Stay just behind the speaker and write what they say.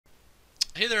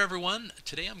Hey there everyone.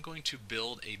 Today I'm going to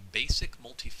build a basic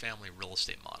multifamily real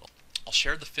estate model. I'll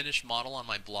share the finished model on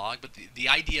my blog, but the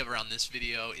idea around this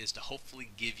video is to hopefully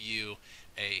give you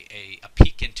a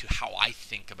peek into how I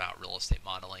think about real estate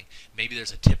modeling. Maybe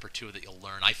there's a tip or two that you'll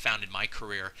learn. I found in my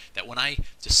career that when I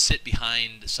just sit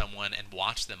behind someone and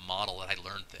watch them model, that I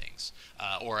learn things.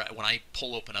 Or when I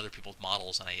pull open other people's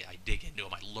models and I dig into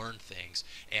them, I learn things.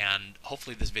 And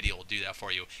hopefully this video will do that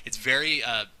for you. It's very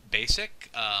basic.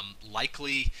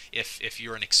 Likely, if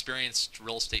you're an experienced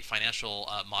real estate financial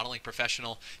modeling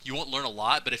professional, you won't learn a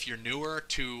lot, but if you're newer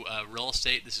to real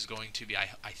estate, this is going to be,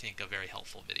 I think, a very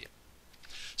helpful video.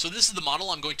 So this is the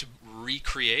model I'm going to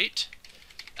recreate.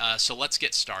 So let's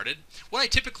get started. What I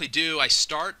typically do, I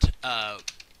start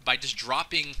by just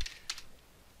dropping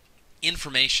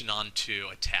information onto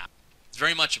a tab. It's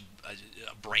very much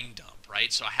a brain dump,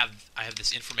 right? So I have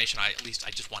this information I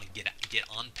just want to get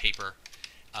on paper.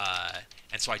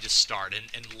 And so I just start,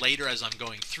 and later as I'm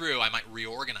going through, I might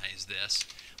reorganize this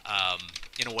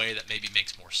in a way that maybe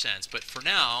makes more sense. But for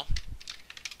now,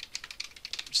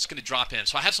 I'm just going to drop in.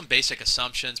 So I have some basic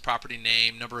assumptions: property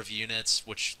name, number of units,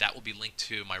 which that will be linked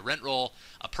to my rent roll,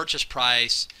 a purchase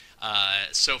price,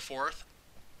 so forth,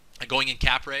 a going in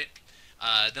cap rate.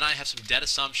 Then I have some debt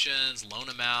assumptions: loan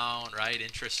amount, right,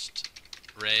 interest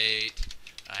rate,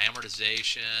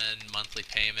 amortization, monthly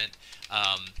payment.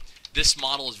 This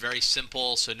model is very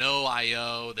simple, so no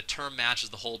IO. The term matches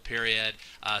the hold period.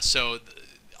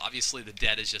 Obviously the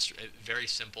debt is just very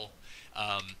simple.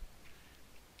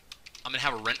 I'm going to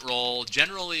have a rent roll.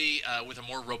 Generally, with a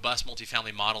more robust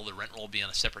multifamily model, the rent roll will be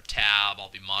on a separate tab. I'll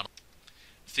be modeling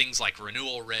things like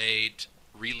renewal rate,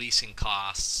 releasing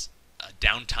costs,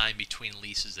 downtime between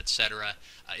leases, etc.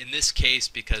 In this case,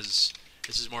 because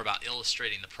this is more about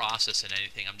illustrating the process than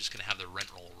anything, I'm just going to have the rent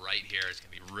roll right here. It's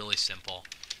going to be really simple.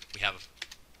 We have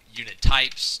unit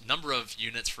types, number of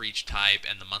units for each type,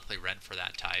 and the monthly rent for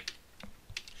that type.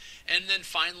 And then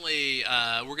finally,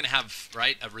 we're going to have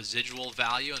a residual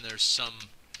value, and there's some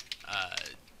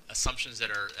assumptions that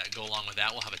go along with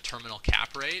that. We'll have a terminal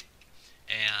cap rate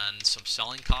and some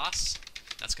selling costs.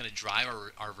 That's going to drive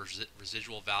our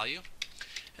residual value.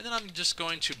 And then I'm just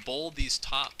going to bold these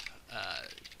top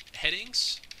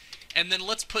headings, and then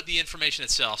let's put the information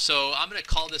itself. So I'm going to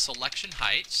call this election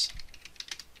heights.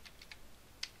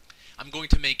 I'm going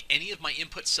to make any of my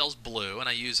input cells blue, and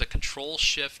I use a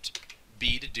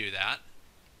Control-Shift-B to do that.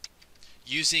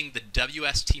 Using the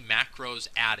WST Macros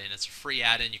add-in. It's a free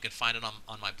add-in. You can find it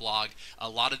on my blog. A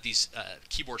lot of these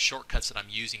keyboard shortcuts that I'm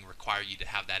using require you to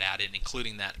have that add-in,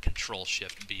 including that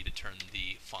Control-Shift-B to turn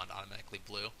the font automatically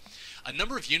blue. A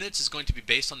number of units is going to be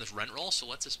based on this rent roll, so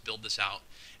let's just build this out.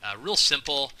 Real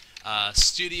simple.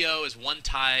 Studio is one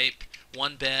type.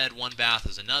 One bed, one bath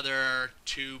is another.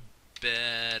 Two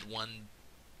bed, one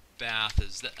bath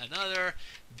is another.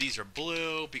 These are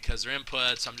blue because they're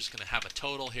inputs. I'm just going to have a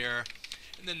total here.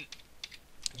 And then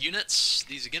units,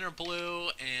 these again are blue,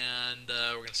 and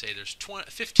we're going to say there's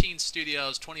 15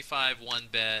 studios, 25 one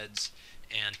beds,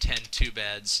 and 10 two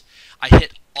beds. I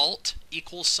hit Alt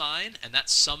equals sign, and that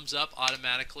sums up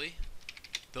automatically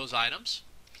those items.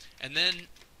 And then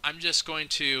I'm just going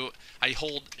to, I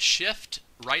hold Shift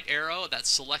right arrow, that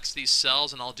selects these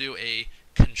cells, and I'll do a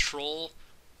Control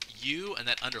U, and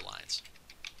that underlines.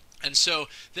 And so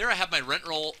there I have my rent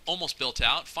roll almost built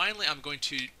out. Finally, I'm going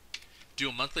to do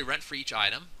a monthly rent for each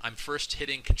item. I'm first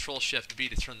hitting Control-Shift-B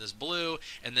to turn this blue,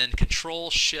 and then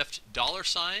Control-Shift$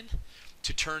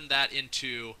 to turn that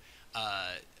into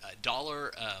a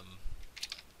dollar,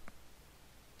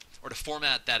 or to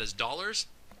format that as dollars.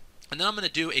 And then I'm going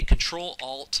to do a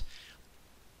Control-Alt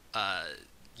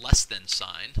less than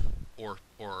sign, or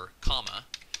comma,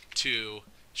 to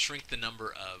shrink the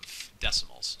number of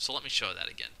decimals. So let me show that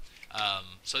again.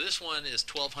 So this one is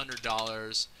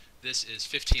 $1,200. This is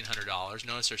 $1,500.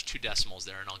 Notice there's two decimals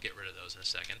there, and I'll get rid of those in a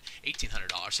second.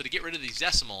 $1,800. So to get rid of these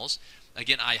decimals,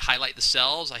 again, I highlight the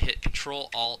cells. I hit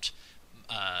Control-Alt,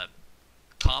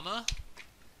 comma,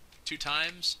 2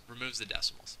 times, removes the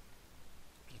decimals.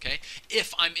 Okay.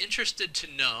 If I'm interested to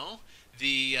know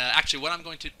actually, what I'm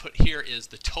going to put here is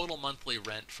the total monthly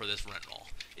rent for this rent roll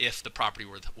if the property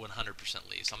were 100%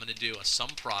 leased. I'm going to do a sum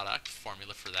product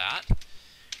formula for that,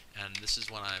 and this is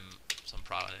when I'm sum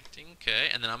producting. Okay,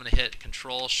 and then I'm going to hit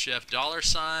Control-Shift$,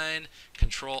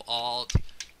 Control-Alt,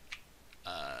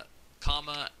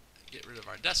 comma, get rid of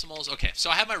our decimals. Okay, so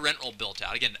I have my rent roll built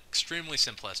out. Again, extremely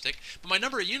simplistic, but my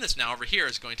number of units now over here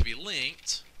is going to be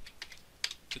linked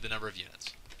to the number of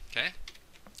units. Okay,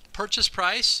 purchase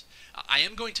price. I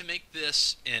am going to make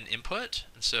this an input,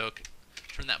 and so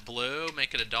turn that blue,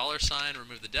 make it a $,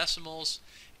 remove the decimals,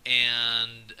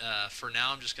 And for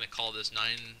now, I'm just going to call this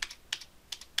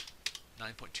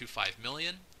 9.25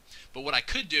 million. But what I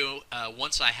could do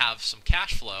once I have some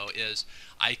cash flow is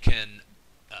I can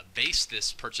base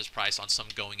this purchase price on some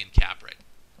going-in cap rate.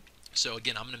 So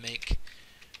again, I'm going to make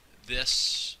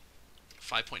this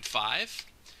 5.5.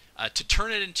 To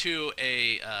turn it into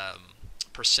a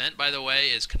percent, by the way,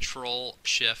 is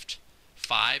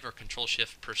Control-Shift-5 or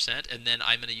Control-Shift%, and then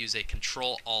I'm going to use a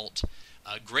Control-Alt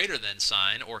greater than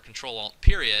sign or Control-Alt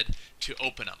period to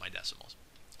open up my decimals.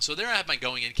 So there I have my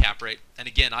going-in cap rate, and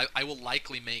again, I will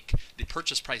likely make the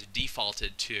purchase price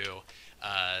defaulted to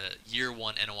year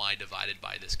one NOI divided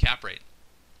by this cap rate.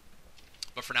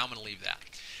 But for now, I'm going to leave that.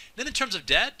 Then in terms of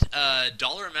debt,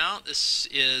 dollar amount, this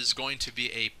is going to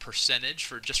be a percentage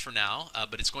for just for now,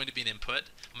 but it's going to be an input.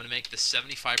 I'm going to make this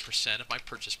 75% of my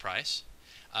purchase price.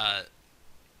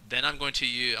 Then I'm going to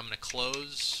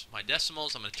close my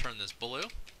decimals. I'm going to turn this blue,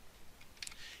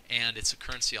 and it's a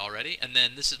currency already. And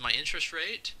then this is my interest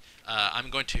rate. I'm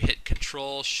going to hit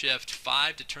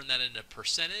Control-Shift-5 to turn that into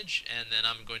percentage, and then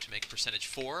I'm going to make percentage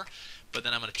 4. But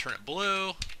then I'm going to turn it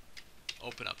blue,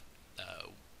 open up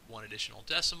one additional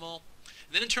decimal.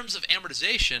 And then in terms of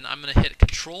amortization, I'm going to hit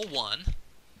Control-1,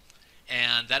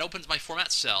 and that opens my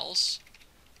format cells.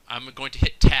 I'm going to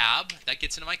hit Tab. That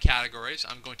gets into my categories.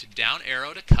 I'm going to down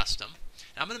arrow to custom.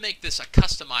 And I'm going to make this a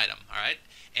custom item, all right?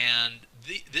 And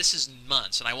this is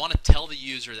months, and I want to tell the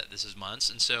user that this is months.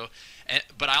 And so,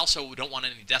 but I also don't want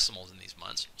any decimals in these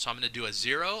months. So I'm going to do a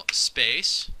 0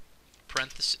 space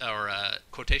parenthesis or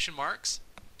quotation marks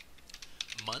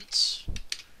months,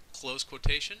 close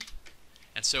quotation.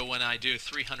 And so when I do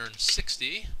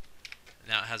 360,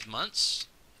 now it has months.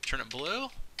 Turn it blue.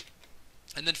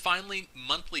 And then finally,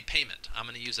 monthly payment. I'm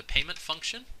going to use a payment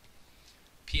function,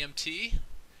 PMT,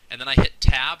 and then I hit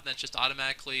Tab, and that just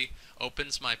automatically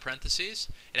opens my parentheses.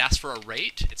 It asks for a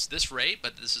rate. It's this rate,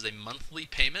 but this is a monthly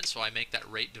payment, so I make that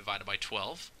rate divided by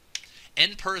 12.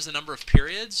 NPER is the number of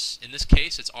periods. In this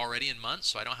case, it's already in months,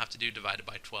 so I don't have to do divided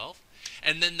by 12.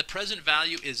 And then the present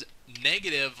value is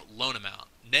negative loan amount.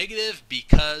 Negative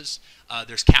because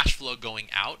there's cash flow going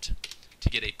out to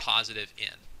get a positive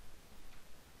in.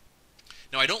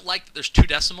 Now I don't like that there's two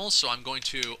decimals, so I'm going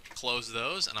to close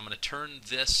those, and I'm going to turn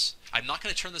this. I'm not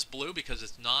going to turn this blue because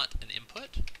it's not an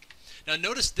input. Now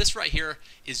notice this right here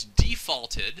is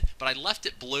defaulted, but I left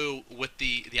it blue with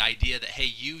the idea that, hey,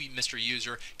 you, Mr.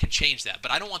 User, can change that.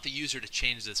 But I don't want the user to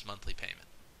change this monthly payment.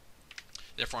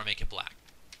 Therefore, I make it black.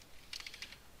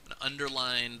 I'm going to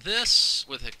underline this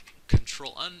with a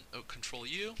Control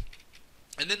U.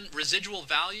 And then residual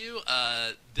value,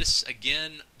 this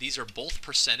again, these are both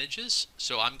percentages.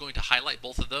 So I'm going to highlight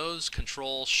both of those,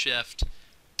 Control-Shift,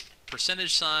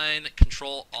 percentage sign,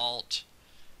 Control-Alt,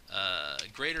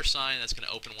 greater sign, that's going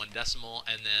to open one decimal,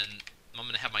 and then I'm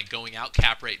going to have my going out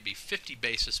cap rate be 50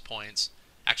 basis points.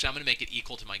 Actually, I'm going to make it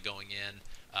equal to my going in.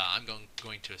 I'm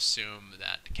going to assume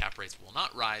that cap rates will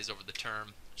not rise over the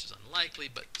term, which is unlikely,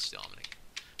 but still I'm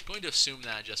going to assume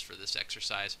that just for this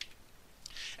exercise.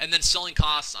 And then selling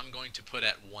costs, I'm going to put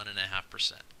at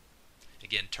 1.5%.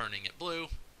 Again, turning it blue.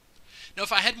 Now,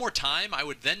 if I had more time, I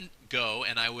would then go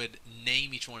and I would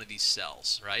name each one of these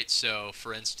cells, right? So,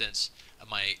 for instance,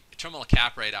 my terminal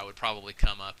cap rate, I would probably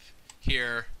come up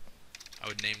here. I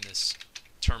would name this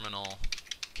terminal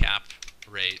cap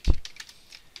rate.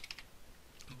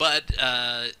 But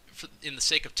in the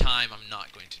sake of time, I'm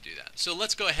not going to do that. So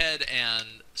let's go ahead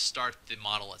and start the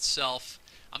model itself.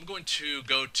 I'm going to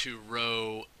go to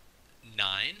row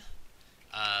 9.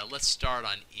 Let's start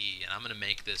on E, and I'm going to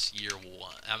make this year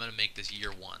 1. I'm going to make this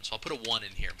year 1. So I'll put a 1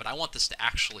 in here, but I want this to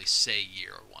actually say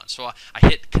year 1. So I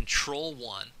hit Control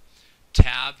 1,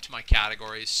 tab to my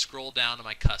categories, scroll down to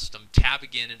my custom, tab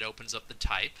again, it opens up the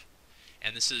type,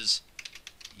 and this is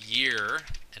year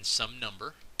and some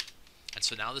number. And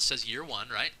so now this says year 1,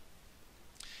 right?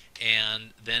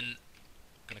 And then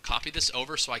I'm going to copy this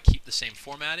over so I keep the same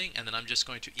formatting, and then I'm just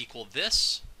going to equal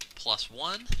this plus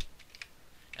 1,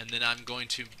 and then I'm going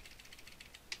to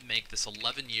make this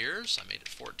 11 years. I made it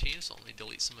 14, so let me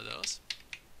delete some of those.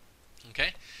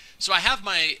 Okay, so I have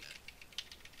my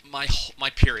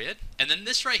period, and then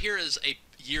this right here is a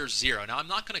year 0. Now I'm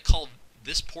not going to call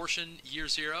this portion year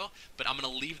 0, but I'm going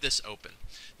to leave this open.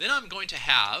 Then I'm going to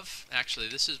have, actually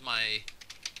this is my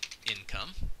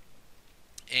income,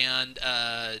 and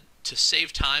to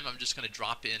save time, I'm just going to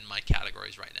drop in my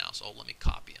categories right now. So let me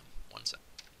copy them. One sec.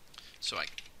 So I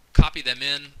copy them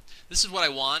in. This is what I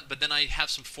want, but then I have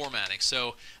some formatting.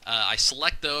 So I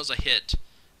select those. I hit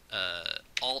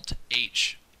Alt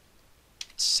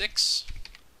H6.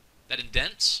 That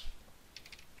indents.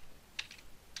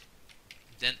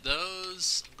 indent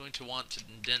those. I'm going to want to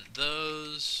indent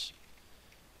those.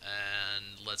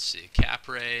 And let's see, cap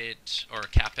rate or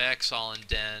capex I'll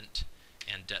indent,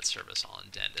 and debt service I'll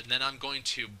indent. And then I'm going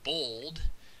to bold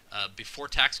before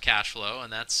tax cash flow,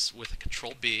 and that's with a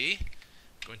control B.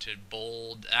 I'm going to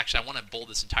bold, actually I want to bold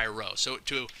this entire row. So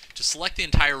to select the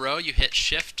entire row, you hit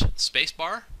Shift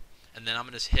spacebar, and then I'm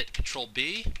going to hit Control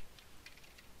B.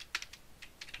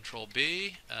 Control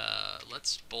B.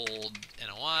 Let's bold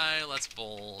NOI, let's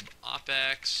bold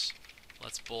OPEX,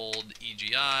 let's bold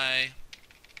EGI,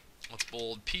 let's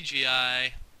bold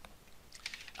PGI,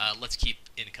 let's keep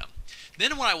income.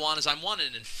 Then what I want is I want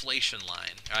an inflation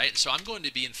line, all right? So I'm going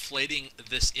to be inflating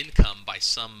this income by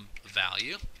some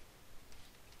value.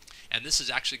 And this is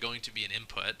actually going to be an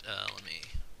input. Let me,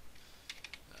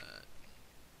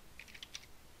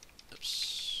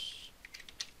 oops,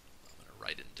 I'm going to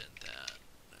right indent that.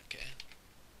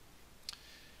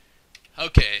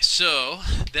 Okay, so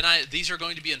then these are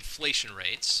going to be inflation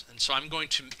rates, and so I'm going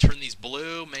to turn these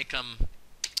blue, make them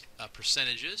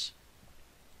percentages,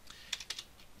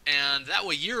 and that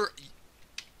way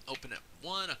open it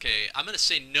 1. Okay, I'm going to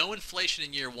say no inflation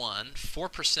in year 1,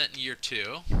 4% in year 2.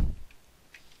 Let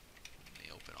me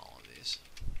open all of these.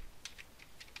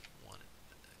 1,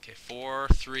 okay, 4,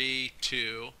 3,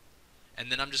 2, and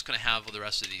then I'm just going to have the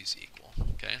rest of these equal.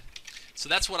 Okay, so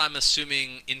that's what I'm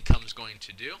assuming income's going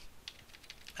to do.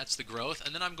 That's the growth,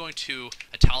 and then I'm going to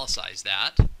italicize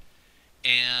that,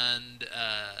 and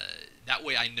that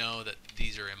way I know that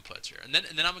these are inputs here. And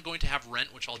then I'm going to have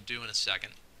rent, which I'll do in a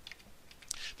second.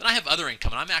 Then I have other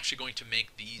income, and I'm actually going to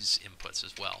make these inputs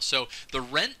as well. So the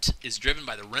rent is driven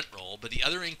by the rent roll, but the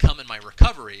other income and my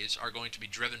recoveries are going to be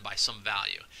driven by some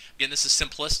value. Again, this is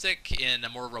simplistic. In a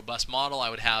more robust model, I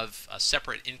would have a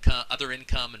separate income, other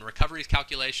income and recoveries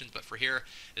calculations, but for here,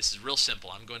 this is real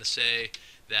simple. I'm going to say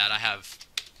that I have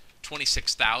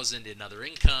 26,000 in other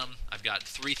income. I've got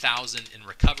 3,000 in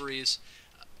recoveries,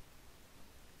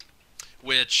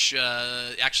 which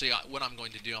actually what I'm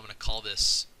going to do, I'm going to call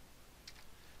this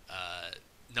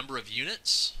number of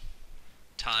units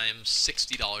times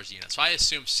 $60 a unit. So I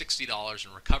assume $60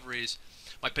 in recoveries.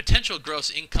 My potential gross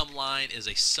income line is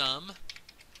a sum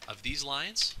of these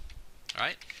lines, all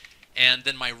right? And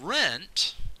then my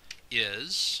rent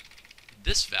is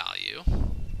this value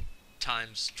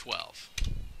times 12.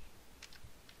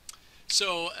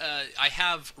 So I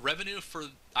have rent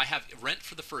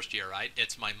for the first year, right?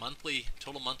 It's my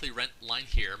total monthly rent line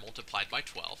here multiplied by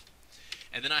 12.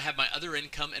 And then I have my other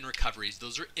income and recoveries.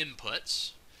 Those are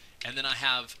inputs. And then I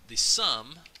have the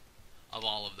sum of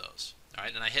all of those. All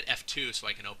right, and I hit F2 so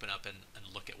I can open up and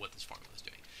look at what this formula is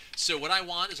doing. So what I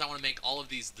want is I want to make all of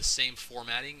these the same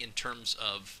formatting in terms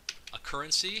of a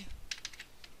currency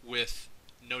with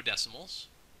no decimals.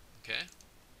 Okay.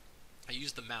 I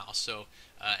use the mouse, so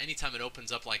anytime it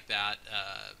opens up like that,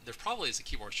 there probably is a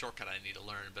keyboard shortcut I need to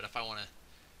learn. But if I want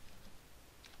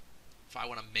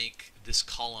to make this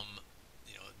column,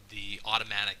 you know, the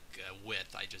automatic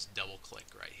width, I just double-click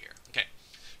right here. Okay,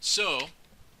 so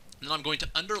then I'm going to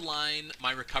underline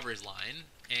my recoveries line,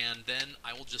 and then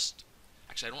I will just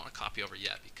actually I don't want to copy over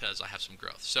yet because I have some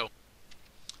growth. So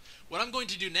what I'm going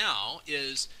to do now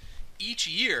is each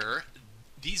year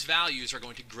these values are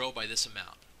going to grow by this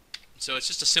amount. So it's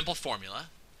just a simple formula.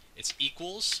 It's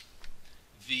equals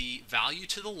the value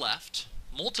to the left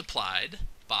multiplied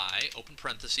by, open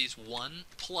parentheses, 1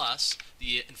 plus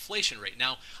the inflation rate.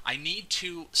 Now, I need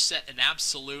to set an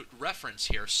absolute reference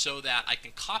here so that I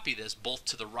can copy this both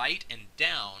to the right and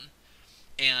down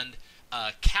and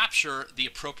capture the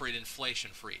appropriate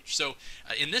inflation for each. So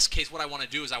in this case, what I want to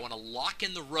do is I want to lock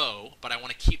in the row, but I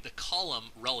want to keep the column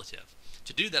relative.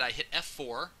 To do that, I hit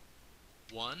F4,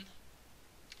 1,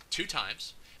 2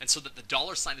 times, and so that the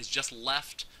dollar sign is just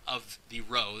left of the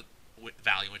row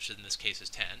value, which in this case is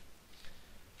 10,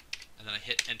 and then I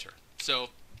hit enter.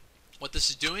 So what this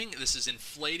is doing, this is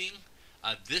inflating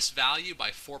this value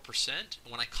by 4%, and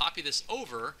when I copy this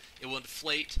over, it will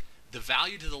inflate the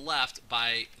value to the left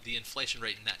by the inflation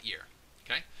rate in that year.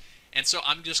 Okay, and so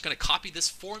I'm just going to copy this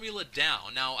formula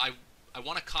down. Now I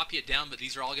want to copy it down, but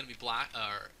these are all going to be black.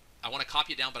 I want to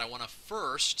copy it down, but I want to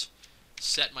first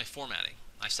set my formatting.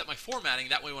 I set my formatting,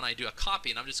 that way when I do a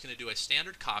copy, and I'm just going to do a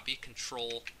standard copy,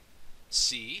 Control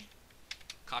C,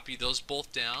 copy those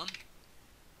both down,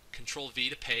 Control V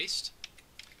to paste,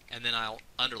 and then I'll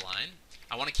underline.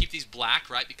 I want to keep these black,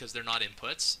 right, because they're not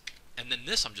inputs, and then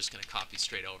this I'm just going to copy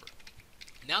straight over.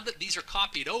 Now that these are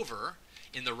copied over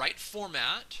in the right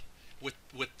format with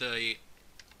the,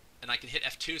 and I can hit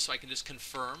F2 so I can just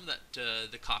confirm that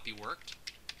the copy worked.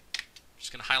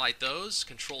 Just going to highlight those,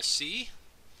 Control C,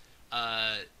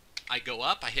 I go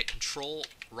up, I hit Control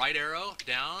right arrow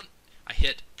down, I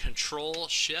hit Control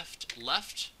Shift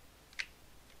left,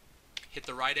 hit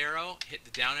the right arrow, hit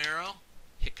the down arrow,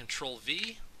 hit Control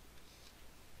V,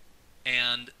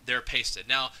 and they're pasted.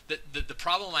 Now, the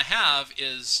problem I have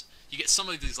is you get some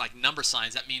of these like number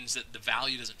signs. That means that the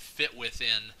value doesn't fit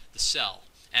within the cell.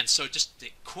 And so just to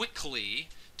quickly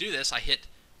do this, I hit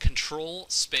Control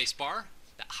Spacebar.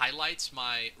 That highlights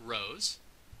my rows.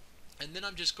 And then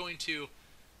I'm just going to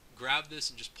grab this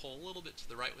and just pull a little bit to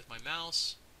the right with my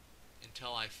mouse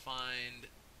until I find,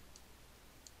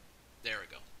 there we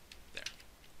go, there.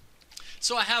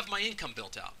 So I have my income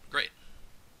built out. Great.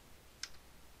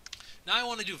 Now I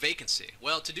want to do vacancy.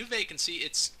 Well, to do vacancy,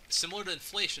 it's similar to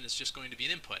inflation. It's just going to be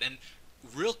an input. And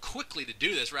real quickly to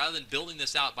do this, rather than building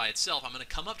this out by itself, I'm going to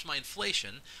come up to my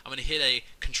inflation. I'm going to hit a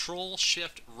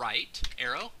Control-Shift-Right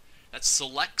arrow. That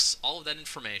selects all of that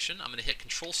information. I'm going to hit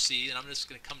Control-C, and I'm just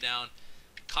going to come down,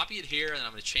 copy it here, and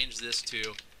I'm going to change this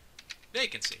to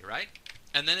vacancy, right?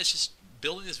 And then it's just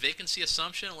building this vacancy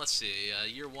assumption. Let's see,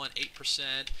 year 1, 8%.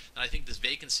 And I think this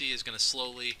vacancy is going to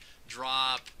slowly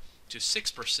drop to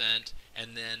 6%,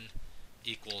 and then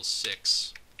equals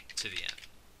 6 to the end.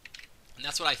 And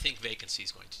that's what I think vacancy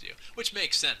is going to do, which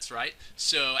makes sense, right?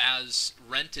 So as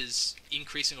rent is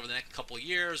increasing over the next couple of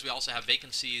years, we also have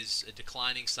vacancies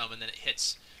declining some, and then it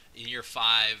hits in year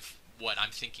 5 what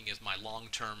I'm thinking is my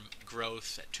long-term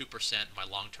growth at 2%, my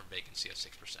long-term vacancy of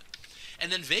 6%.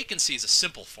 And then vacancy is a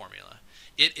simple formula.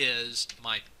 It is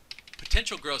my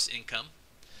potential gross income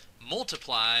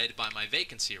multiplied by my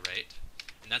vacancy rate,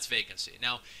 and that's vacancy.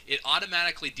 Now, it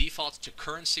automatically defaults to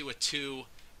currency with 2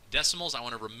 decimals. I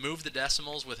want to remove the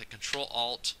decimals with a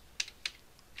Control-Alt,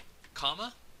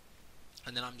 comma,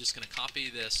 and then I'm just going to copy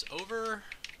this over,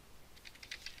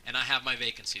 and I have my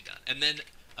vacancy done. And then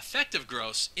effective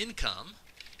gross income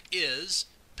is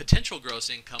potential gross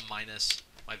income minus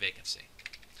my vacancy.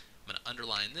 I'm going to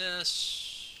underline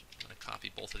this. I'm going to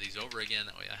copy both of these over again.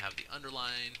 That way I have the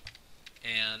underline,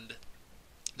 and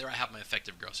there I have my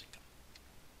effective gross income.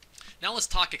 Now let's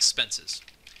talk expenses.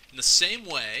 In the same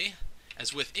way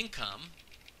as with income,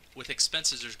 with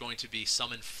expenses there's going to be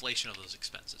some inflation of those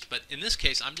expenses. But in this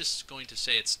case, I'm just going to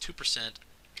say it's 2%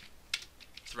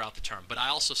 throughout the term. But I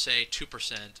also say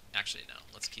 2%, actually no,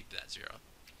 let's keep that 0.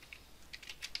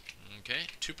 Okay,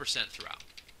 2% throughout.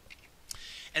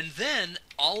 And then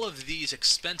all of these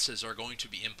expenses are going to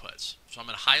be inputs. So I'm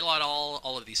going to highlight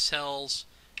all of these cells,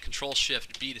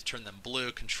 Control-Shift-B to turn them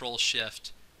blue,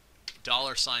 Control-Shift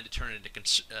 $sign to turn it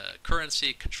into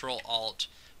currency, Control-Alt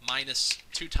minus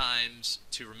 2 times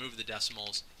to remove the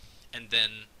decimals, and then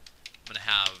I'm going to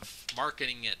have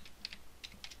marketing at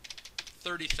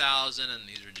 30,000, and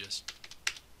these are just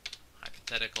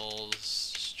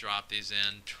hypotheticals. Just drop these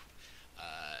in.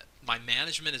 My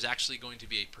management is actually going to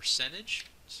be a percentage,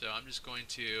 so I'm just going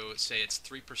to say it's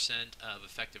 3% of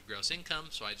effective gross income.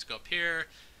 So I just go up here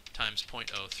times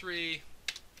 0.03.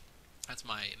 That's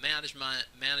my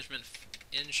management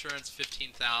insurance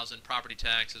 15,000, property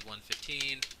taxes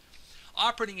 115.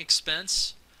 Operating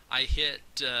expense, I hit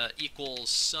equals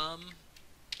sum,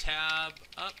 tab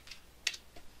up.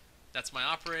 That's my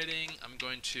operating. I'm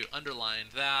going to underline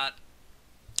that.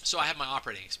 So I have my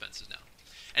operating expenses now.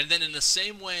 And then in the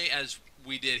same way as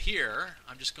we did here,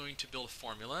 I'm just going to build a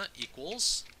formula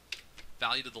equals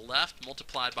value to the left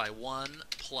multiplied by 1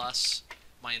 plus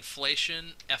my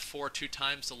inflation, F4 2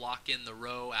 times to lock in the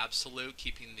row absolute,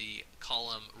 keeping the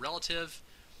column relative.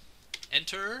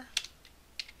 Enter.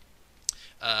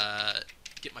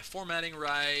 Get my formatting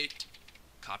right.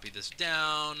 Copy this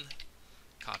down.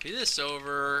 Copy this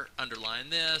over. Underline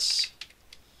this.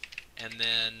 And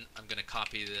then I'm going to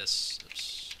copy this.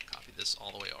 Oops, copy this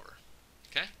all the way over.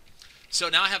 Okay. So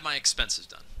now I have my expenses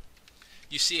done.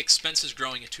 You see expenses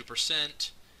growing at 2%,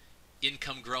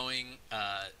 income growing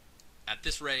at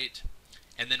this rate,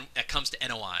 and then it comes to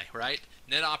NOI, right?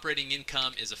 Net operating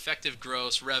income is effective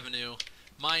gross revenue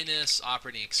minus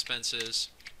operating expenses.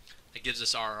 It gives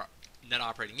us our net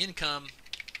operating income.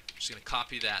 I'm just going to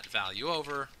copy that value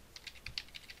over.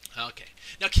 Okay.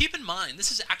 Now keep in mind,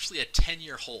 this is actually a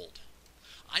 10-year hold.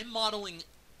 I'm modeling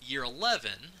year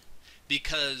 11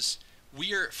 because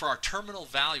for our terminal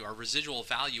value, our residual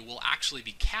value, will actually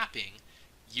be capping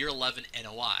year 11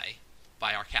 NOI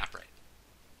by our cap rate.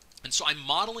 And so I'm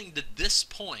modeling to this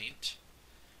point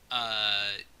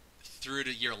through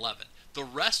to year 11. The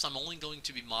rest I'm only going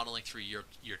to be modeling through year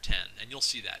 10, and you'll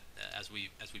see that as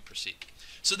we proceed.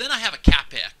 So then I have a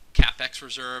CapEx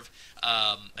reserve.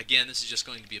 Again, this is just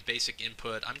going to be a basic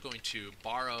input. I'm going to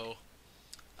borrow.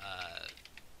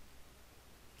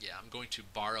 I'm going to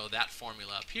borrow that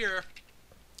formula up here,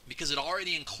 because it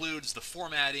already includes the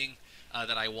formatting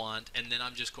that I want, and then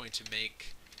I'm just going to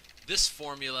make this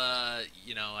formula,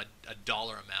 you know, a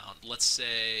dollar amount. Let's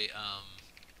say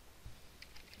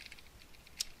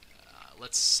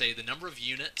the number of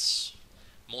units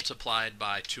multiplied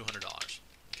by $200.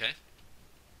 Okay,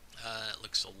 it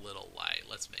looks a little light.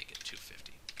 Let's make it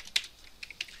 250.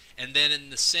 And then in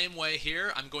the same way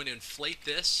here, I'm going to inflate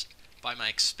this by my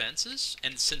expenses.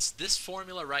 And since this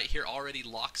formula right here already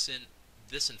locks in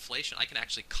this inflation, I can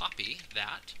actually copy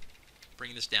that,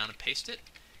 bring this down and paste it.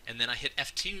 And then I hit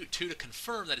F2 to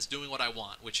confirm that it's doing what I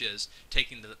want, which is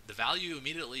taking the value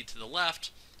immediately to the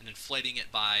left and inflating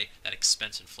it by that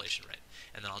expense inflation rate.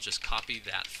 And then I'll just copy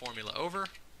that formula over.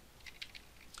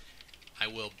 I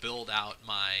will build out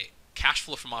my cash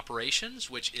flow from operations,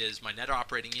 which is my net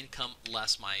operating income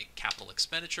less my capital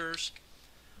expenditures.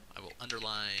 I will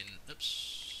underline,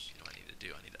 oops, you know what I need to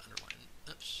do? I need to underline,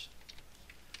 oops,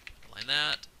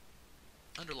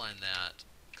 underline that,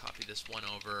 copy this one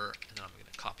over, and then I'm going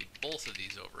to copy both of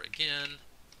these over again.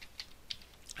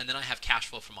 And then I have cash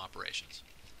flow from operations.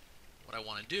 What I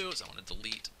want to do is I want to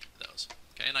delete those.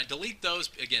 Okay, and I delete those,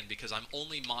 again, because I'm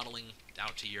only modeling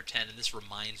out to year 10, and this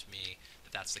reminds me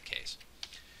that that's the case.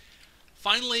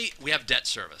 Finally, we have debt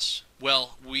service.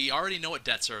 Well, we already know what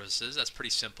debt service is. That's pretty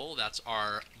simple. That's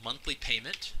our monthly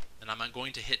payment, and I'm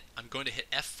going to hit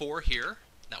F4 here.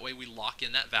 That way we lock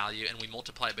in that value, and we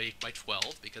multiply it by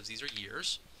 12 because these are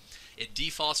years. It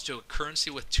defaults to a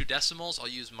currency with 2 decimals. I'll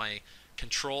use my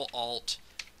Control Alt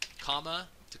comma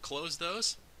to close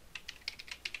those.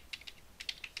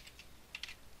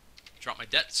 Drop my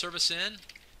debt service in.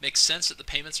 Makes sense that the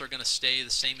payments are going to stay the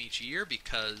same each year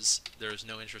because there's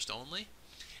no interest only.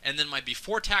 And then my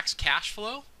before tax cash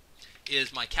flow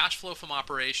is my cash flow from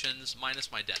operations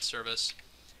minus my debt service,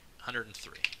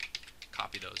 103.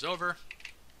 Copy those over.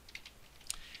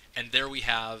 And there we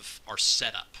have our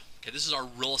setup. Okay, this is our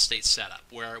real estate setup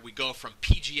where we go from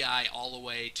PGI all the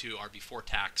way to our before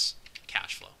tax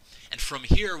cash flow. And from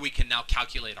here we can now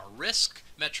calculate our risk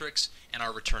metrics and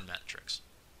our return metrics.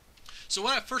 So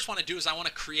what I first want to do is I want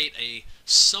to create a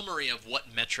summary of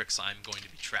what metrics I'm going to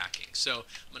be tracking. So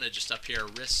I'm going to just up here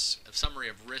a summary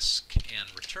of risk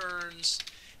and returns,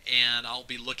 and I'll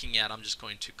be looking at, I'm just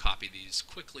going to copy these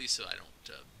quickly so I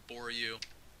don't bore you.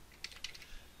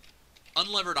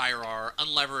 Unlevered IRR,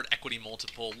 unlevered equity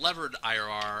multiple, levered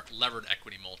IRR, levered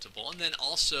equity multiple, and then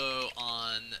also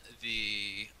on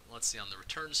the, let's see, on the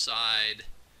return side,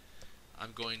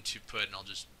 I'm going to put, and I'll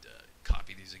just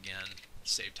copy these again,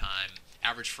 save time,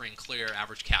 average free and clear,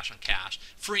 average cash on cash.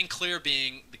 Free and clear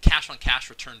being the cash on cash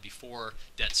return before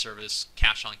debt service,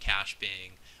 cash on cash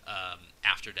being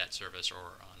after debt service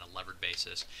or on a levered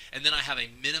basis. And then I have a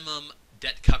minimum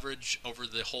debt coverage over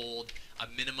the hold, a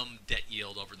minimum debt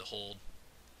yield over the hold.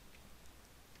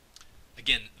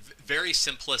 Again, very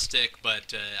simplistic,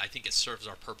 but I think it serves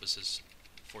our purposes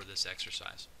for this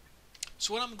exercise.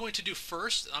 So what I'm going to do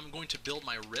first, I'm going to build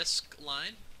my risk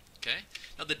line. Okay.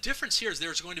 Now the difference here is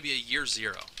there's going to be a year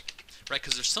 0, right?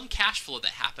 Because there's some cash flow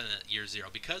that happened at year 0.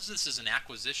 Because this is an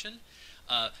acquisition,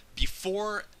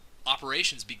 before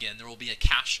operations begin, there will be a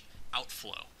cash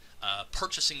outflow,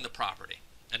 purchasing the property.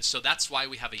 And so that's why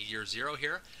we have a year 0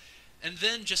 here. And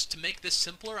then just to make this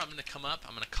simpler, I'm going to come up,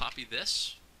 I'm going to copy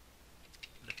this,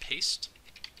 I'm going to paste,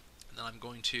 and then I'm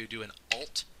going to do an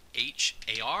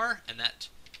Alt-H-A-R, and that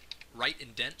right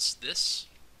indents this.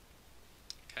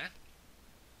 Okay.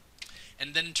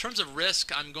 And then in terms of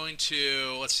risk, I'm going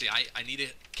to, let's see, I need to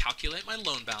calculate my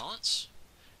loan balance.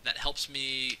 That helps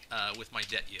me with my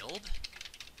debt yield.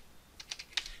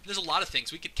 There's a lot of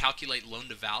things. We could calculate loan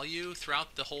to value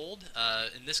throughout the hold.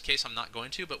 In this case, I'm not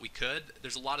going to, but we could.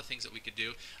 There's a lot of things that we could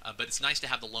do, but it's nice to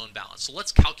have the loan balance. So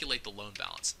let's calculate the loan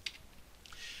balance.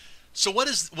 So what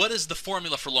is the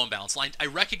formula for loan balance? I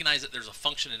recognize that there's a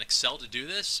function in Excel to do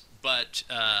this, but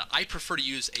I prefer to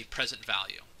use a present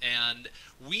value. And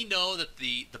we know that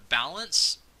the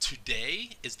balance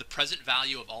today is the present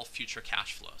value of all future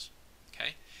cash flows.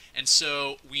 Okay? And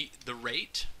so the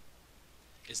rate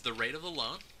is the rate of the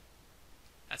loan.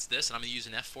 That's this, and I'm going to use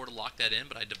an F4 to lock that in,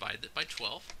 but I divided it by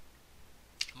 12.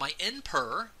 My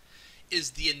NPER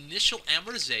is the initial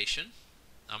amortization.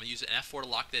 I'm going to use an F4 to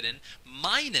lock that in,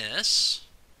 minus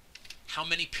how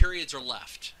many periods are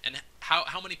left. And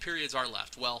how many periods are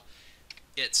left? Well,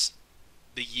 it's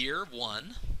the year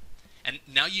 1. And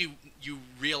now you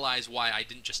realize why I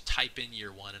didn't just type in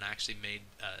year 1 and actually made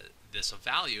this a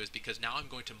value, is because now I'm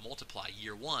going to multiply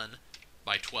year 1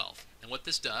 by 12. And what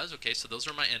this does, okay, so those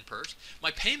are my NPERs.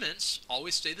 My payments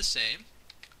always stay the same.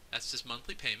 That's just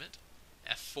monthly payment,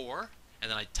 F4, and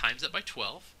then I times that by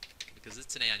 12 because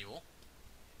it's an annual.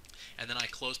 and then I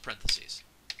close parentheses.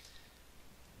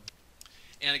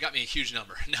 And it got me a huge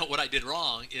number. Now what I did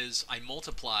wrong is I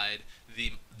multiplied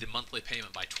the monthly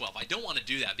payment by 12. I don't want to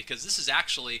do that because this is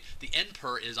actually, the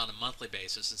NPER is on a monthly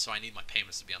basis, and so I need my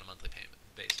payments to be on a monthly payment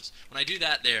basis. When I do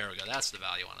that, there we go, that's the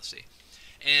value I want to see.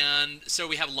 And so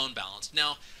we have loan balance.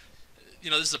 Now,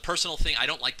 this is a personal thing. I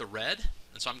don't like the red,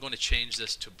 and so I'm going to change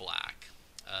this to black.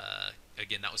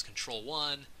 Again, that was Control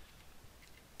 1,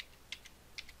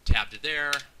 tab to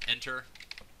there, enter.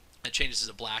 It changes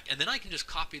to black, and then I can just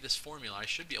copy this formula. I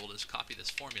should be able to just copy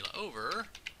this formula over.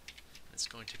 It's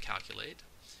going to calculate.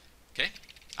 Okay,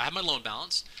 I have my loan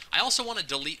balance. I also want to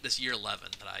delete this year 11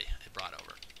 that I had brought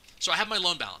over. So I have my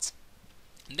loan balance.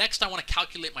 Next, I want to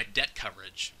calculate my debt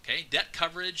coverage. Okay, debt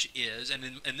coverage is,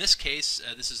 and in this case,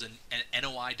 this is an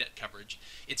NOI debt coverage.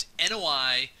 It's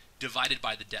NOI divided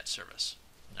by the debt service.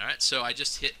 All right, so I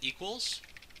just hit equals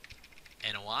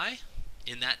NOI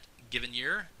in that given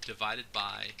year divided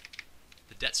by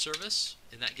the debt service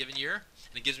in that given year,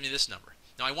 and it gives me this number.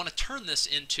 Now I want to turn this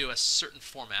into a certain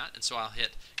format, and so I'll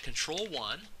hit Control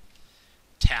 1,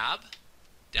 tab,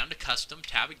 down to custom,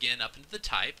 tab again up into the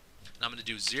type, and I'm going to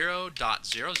do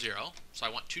 0.00, so I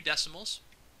want 2 decimals,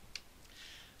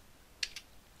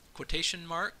 quotation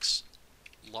marks,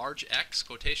 large X,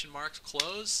 quotation marks,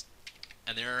 close,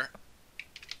 and there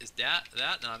is that,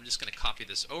 and I'm just going to copy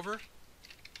this over,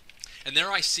 and there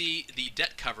I see the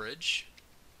debt coverage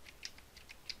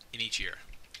in each year.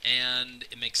 And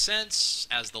it makes sense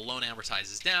as the loan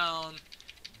amortizes down,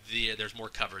 there's more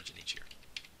coverage in each year.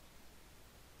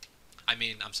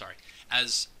 I'm sorry,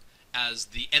 as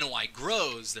the NOI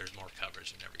grows, there's more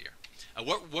coverage in every year.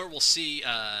 Where we'll see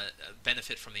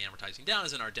benefit from the amortizing down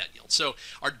is in our debt yield. So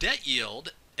our debt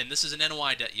yield, and this is an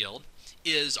NOI debt yield,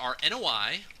 is our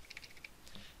NOI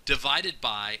divided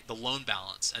by the loan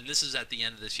balance, and this is at the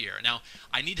end of this year. Now,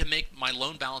 I need to make my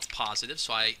loan balance positive,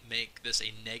 so I make this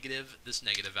a negative, this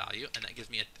negative value, and that gives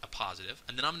me a positive,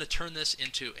 and then I'm going to turn this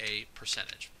into a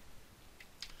percentage.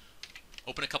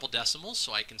 Open a couple decimals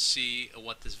so I can see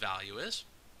what this value is,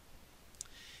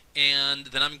 and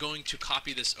then I'm going to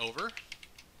copy this over,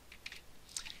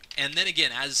 and then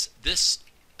again, as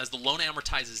the loan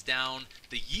amortizes down,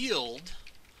 the yield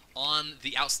on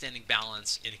the outstanding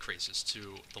balance increases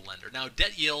to the lender. Now,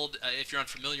 debt yield, if you're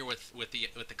unfamiliar with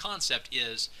the concept,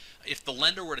 is if the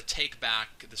lender were to take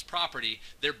back this property,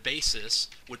 their basis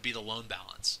would be the loan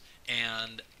balance,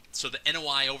 and so the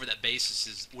NOI over that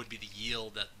basis would be the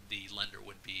yield that the lender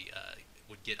would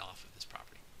get off of this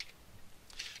property.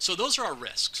 So those are our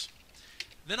risks.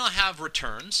 Then I have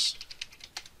returns.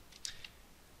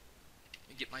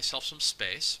 Get myself some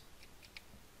space.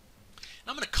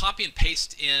 I'm going to copy and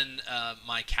paste in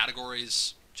my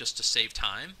categories just to save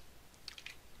time.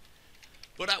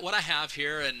 But what I have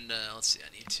here, and let's see,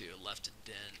 I need to left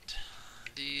indent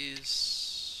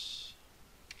these.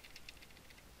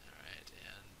 Alright,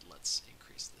 and let's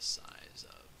increase the size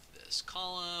of this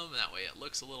column. That way it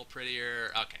looks a little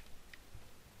prettier. Okay.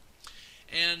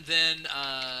 And then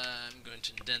I'm going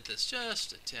to indent this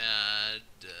just a tad.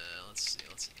 Let's see,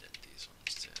 let's indent these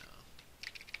ones too.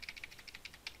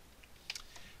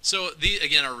 So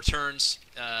again, our returns,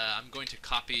 I'm going to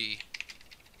copy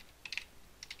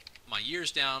my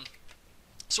years down.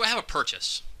 So I have a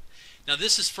purchase. Now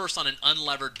this is first on an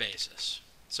unlevered basis.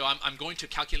 So I'm going to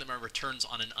calculate my returns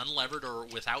on an unlevered or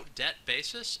without debt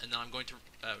basis, and then I'm going to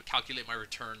calculate my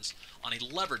returns on a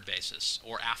levered basis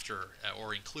or after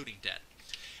or including debt.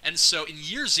 And so in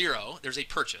year 0, there's a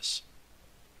purchase.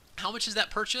 How much is that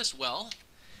purchase? Well,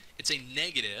 it's a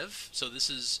negative, so this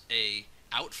is a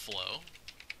outflow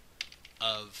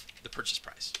of the purchase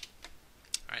price.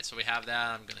 All right, so we have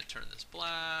that. I'm going to turn this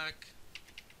black.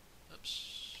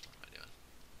 Oops, what am I doing?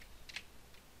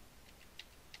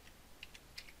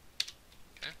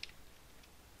 Okay.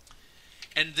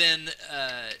 And then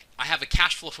I have a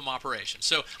cash flow from operations.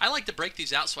 So I like to break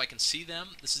these out so I can see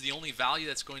them. This is the only value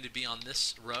that's going to be on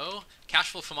this row.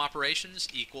 Cash flow from operations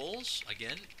equals,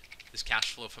 again, this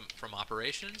cash flow from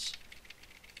operations.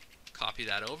 Copy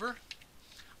that over.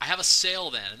 I have a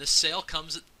sale then, and this sale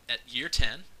comes at year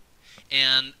 10.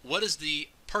 And what is the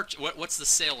what's the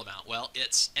sale amount? Well,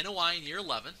 it's NOI in year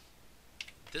 11,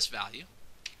 this value,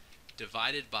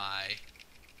 divided by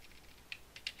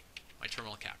my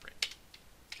terminal cap rate.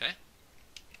 Okay?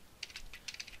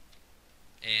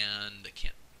 And I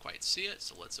can't quite see it,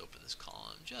 so let's open this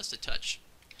column just a touch.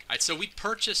 All right, so we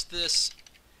purchased this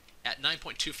at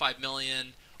 $9.25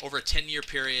 million over a 10-year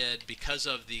period. Because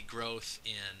of the growth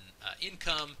in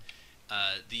income,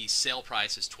 the sale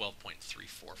price is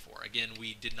 $12.344. Again,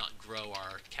 we did not grow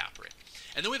our cap rate.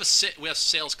 And then we have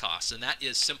sales costs, and that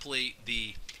is simply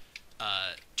the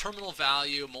terminal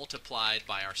value multiplied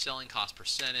by our selling cost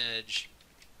percentage.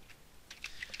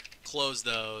 Close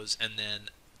those, and then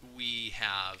we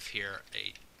have here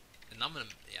and I'm gonna,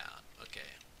 okay.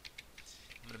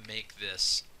 I'm gonna make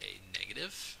this a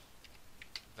negative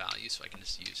value, so I can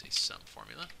just use a sum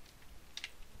formula.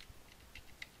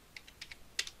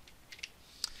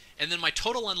 And then my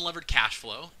total unlevered cash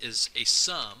flow is a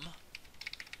sum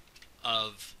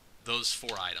of those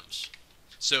 4 items.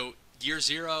 So year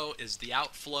 0 is the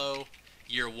outflow,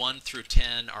 year 1 through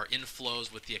 10 are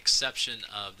inflows with the exception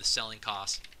of the selling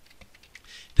cost.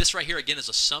 This right here again is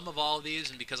a sum of all of these,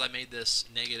 and because I made this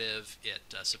negative, it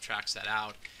subtracts that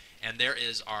out. And there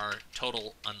is our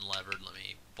total unlevered, let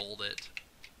me bold it,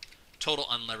 total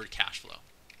unlevered cash flow.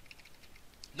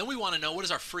 Then we want to know, what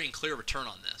is our free and clear return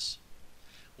on this?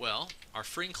 Well, our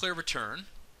free and clear return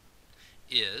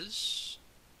is,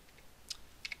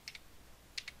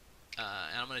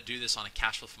 and I'm going to do this on a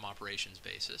cash flow from operations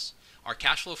basis, our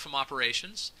cash flow from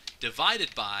operations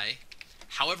divided by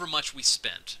however much we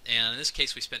spent. And in this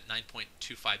case, we spent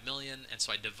 9.25 million, and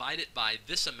so I divide it by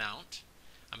this amount.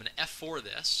 I'm going to F4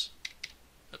 this,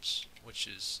 which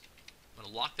is, I'm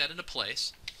going to lock that into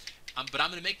place. But I'm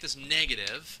going to make this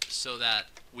negative so that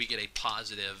we get a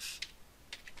positive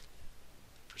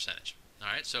percentage.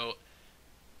 All right, so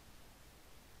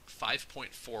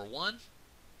 5.41.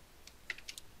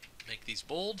 Make these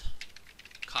bold.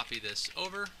 Copy this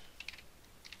over.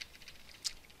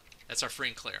 That's our free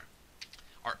and clear.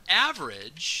 Our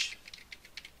average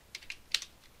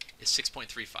is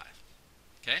 6.35.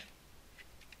 Okay,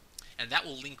 and that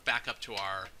will link back up to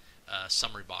our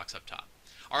summary box up top.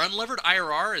 Our unlevered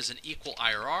IRR is an equal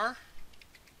IRR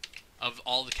of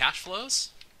all the cash flows,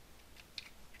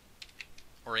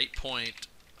 or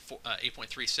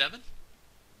 8.37.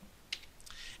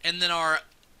 And then our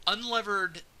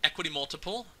unlevered equity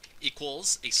multiple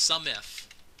equals a sum if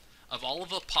of all of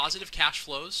the positive cash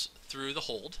flows through the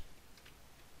hold.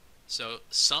 So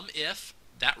sum if,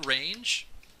 that range,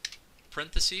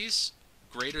 parentheses,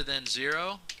 greater than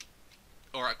 0,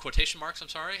 or quotation marks, I'm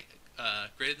sorry,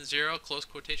 greater than 0, close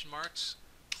quotation marks,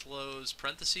 close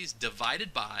parentheses,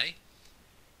 divided by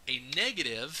a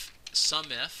negative sum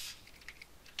if,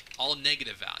 all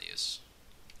negative values.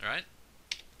 All right?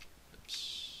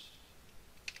 Oops.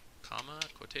 Comma,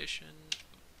 quotation,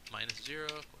 minus 0,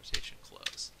 quotation,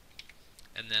 close.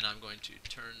 And then I'm going to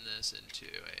turn this into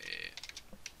a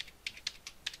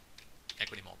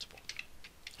equity multiple.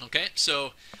 Okay,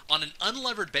 so on an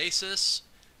unlevered basis,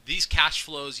 these cash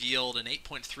flows yield an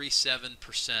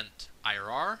 8.37%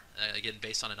 IRR, again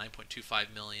based on a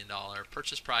 $9.25 million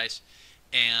purchase price,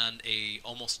 and a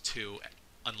almost 2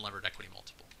 unlevered equity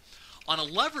multiple. On a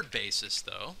levered basis,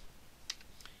 though,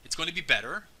 it's going to be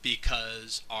better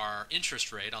because our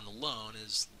interest rate on the loan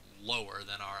is lower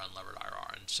than our unlevered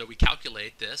IRR. And so we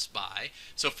calculate this by,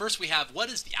 so first we have, what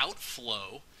is the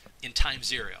outflow in time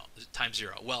zero?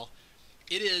 Well,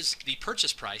 it is the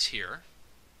purchase price here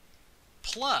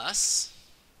plus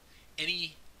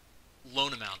any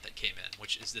loan amount that came in,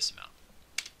 which is this amount.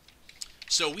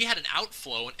 So we had an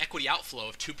outflow, an equity outflow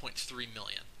of 2.3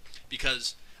 million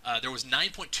because there was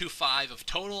 9.25 of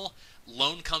total.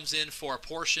 Loan comes in for a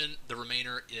portion. The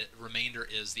remainder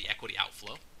is the equity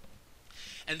outflow.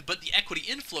 But the equity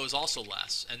inflow is also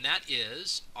less, and that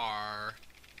is our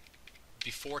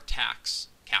before tax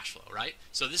cash flow, right?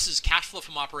 So this is cash flow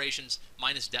from operations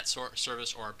minus debt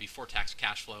service, or before tax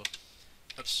cash flow.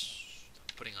 Oops,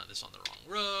 I'm putting this on the wrong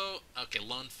row. Okay,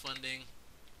 loan funding.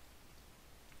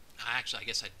 Actually, I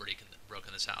guess I'd broken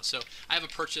this out. So I have a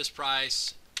purchase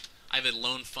price. I have a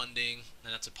loan funding,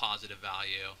 and that's a positive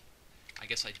value. I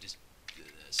guess I just do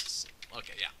this.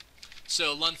 Okay, yeah.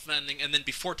 So loan funding, and then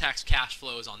before tax cash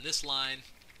flow is on this line.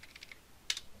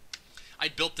 I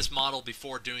built this model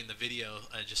before doing the video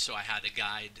just so I had a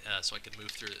guide so I could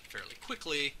move through it fairly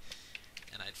quickly,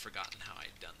 and I'd forgotten how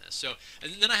I'd done this. So,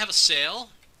 and then I have a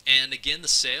sale, and again the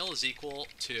sale is equal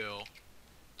to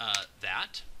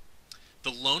that.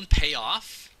 The loan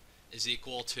payoff is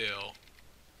equal to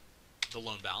the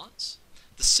loan balance.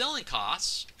 The selling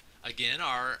costs, again,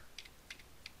 are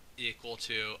equal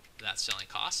to that selling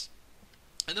cost.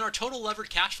 And then our total levered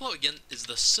cash flow, again, is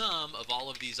the sum of all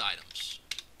of these items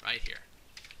right here.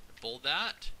 Bold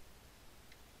that.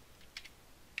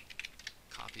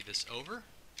 Copy this over.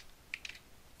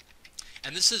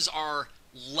 And this is our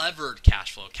levered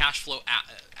cash flow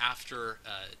after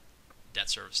debt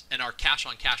service. And our cash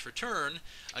on cash return,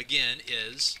 again,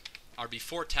 is our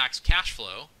before tax cash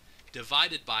flow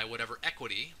divided by whatever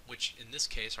equity, which in this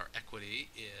case our equity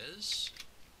is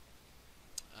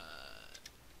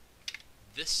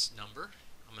this number.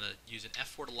 I'm going to use an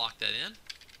F4 to lock that in.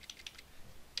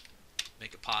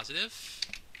 make it positive.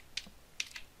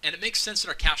 And it makes sense that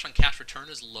our cash-on-cash return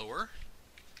is lower.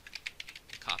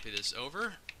 Copy this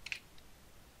over.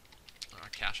 Our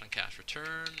cash-on-cash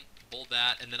return, bold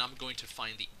that, and then I'm going to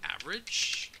find the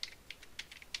average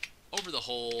over the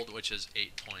hold, which is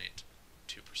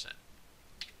 8.2%.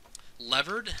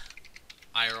 Levered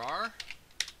IRR,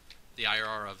 the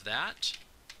IRR of that,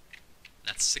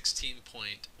 that's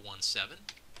 16.17.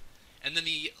 And then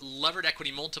the levered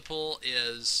equity multiple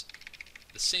is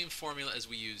the same formula as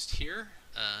we used here.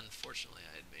 Unfortunately,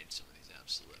 I had made some of these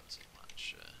absolutes so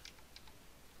much.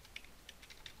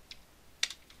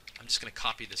 I'm just going to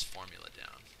copy this formula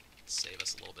down, save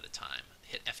us a little bit of time.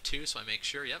 Hit F2 so I make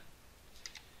sure, yep.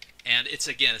 And it's,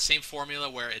 again, the same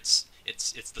formula where it's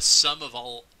the sum of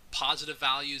all positive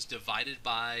values divided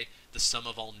by the sum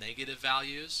of all negative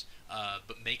values,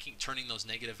 but turning those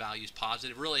negative values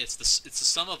positive. Really, it's the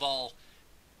sum of all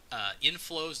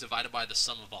inflows divided by the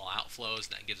sum of all outflows,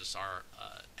 and that gives us our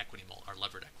our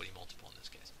levered equity multiple in this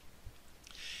case.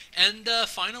 And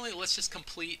finally, let's just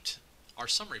complete our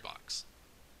summary box.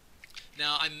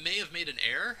 Now, I may have made an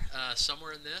error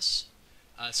somewhere in this,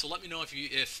 so let me know if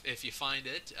you find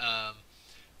it.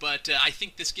 But I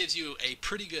think this gives you a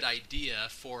pretty good idea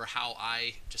for how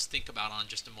I just think about on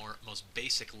just a most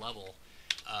basic level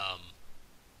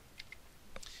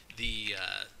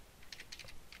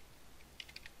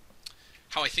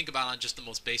how I think about on just the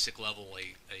most basic level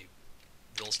a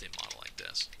real estate model like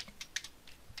this.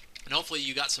 And hopefully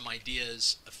you got some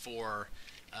ideas for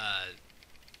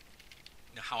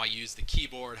how I use the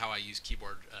keyboard, how I use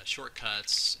keyboard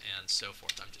shortcuts, and so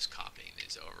forth. I'm just copying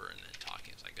these over and then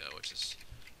talking as I go, which is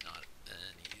not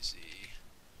an easy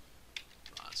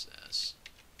process.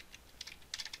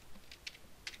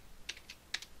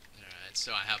 Alright,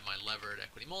 so I have my levered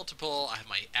equity multiple, I have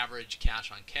my average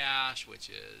cash on cash, which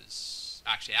is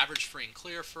actually average free and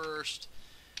clear first,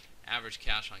 average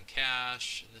cash on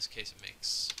cash. In this case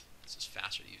it's just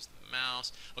faster to use the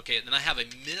mouse. Okay, and then I have a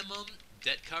minimum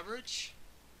debt coverage,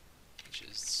 which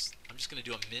is, I'm just going to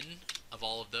do a min of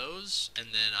all of those, and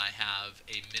then I have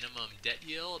a minimum debt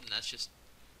yield, and that's just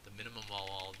the minimum of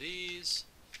all of these.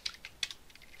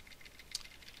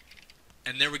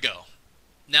 And there we go.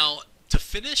 Now, to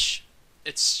finish,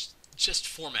 it's just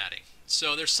formatting.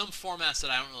 So there's some formats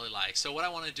that I don't really like. So what I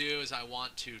want to do is I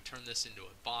want to turn this into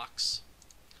a box,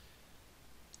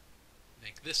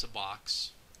 make this a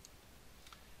box.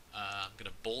 I'm going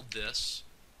to bold this.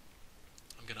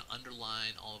 I'm going to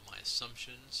underline all of my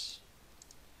assumptions.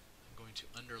 I'm going to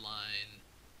underline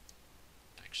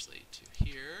actually to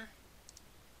here.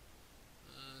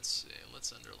 Let's see,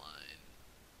 let's underline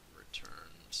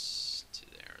returns to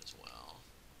there as well.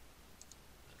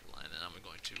 Underline, and I'm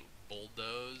going to bold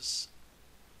those.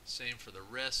 Same for the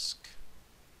risk.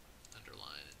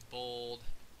 Underline and bold.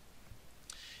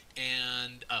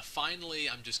 And finally,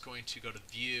 I'm just going to go to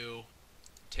View,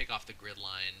 take off the grid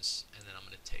lines, and then I'm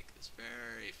going to take this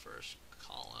very first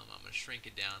column, I'm going to shrink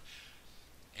it down,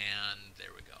 and there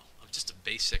we go. Just a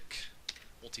basic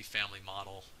multifamily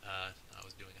model. I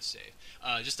was doing a save.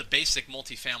 Just a basic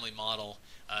multifamily model.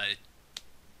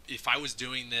 If I was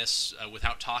doing this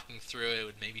without talking through it, it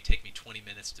would maybe take me 20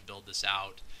 minutes to build this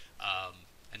out.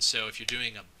 And so if you're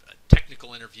doing a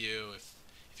technical interview,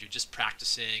 if you're just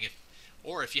practicing,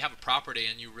 or if you have a property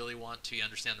and you really want to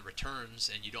understand the returns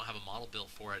and you don't have a model built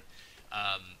for it,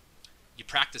 you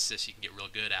practice this, you can get real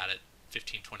good at it,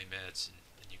 15-20 minutes,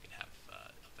 and you can have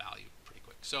a value pretty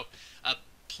quick. So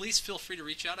please feel free to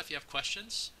reach out if you have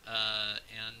questions,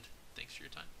 and thanks for your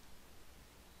time.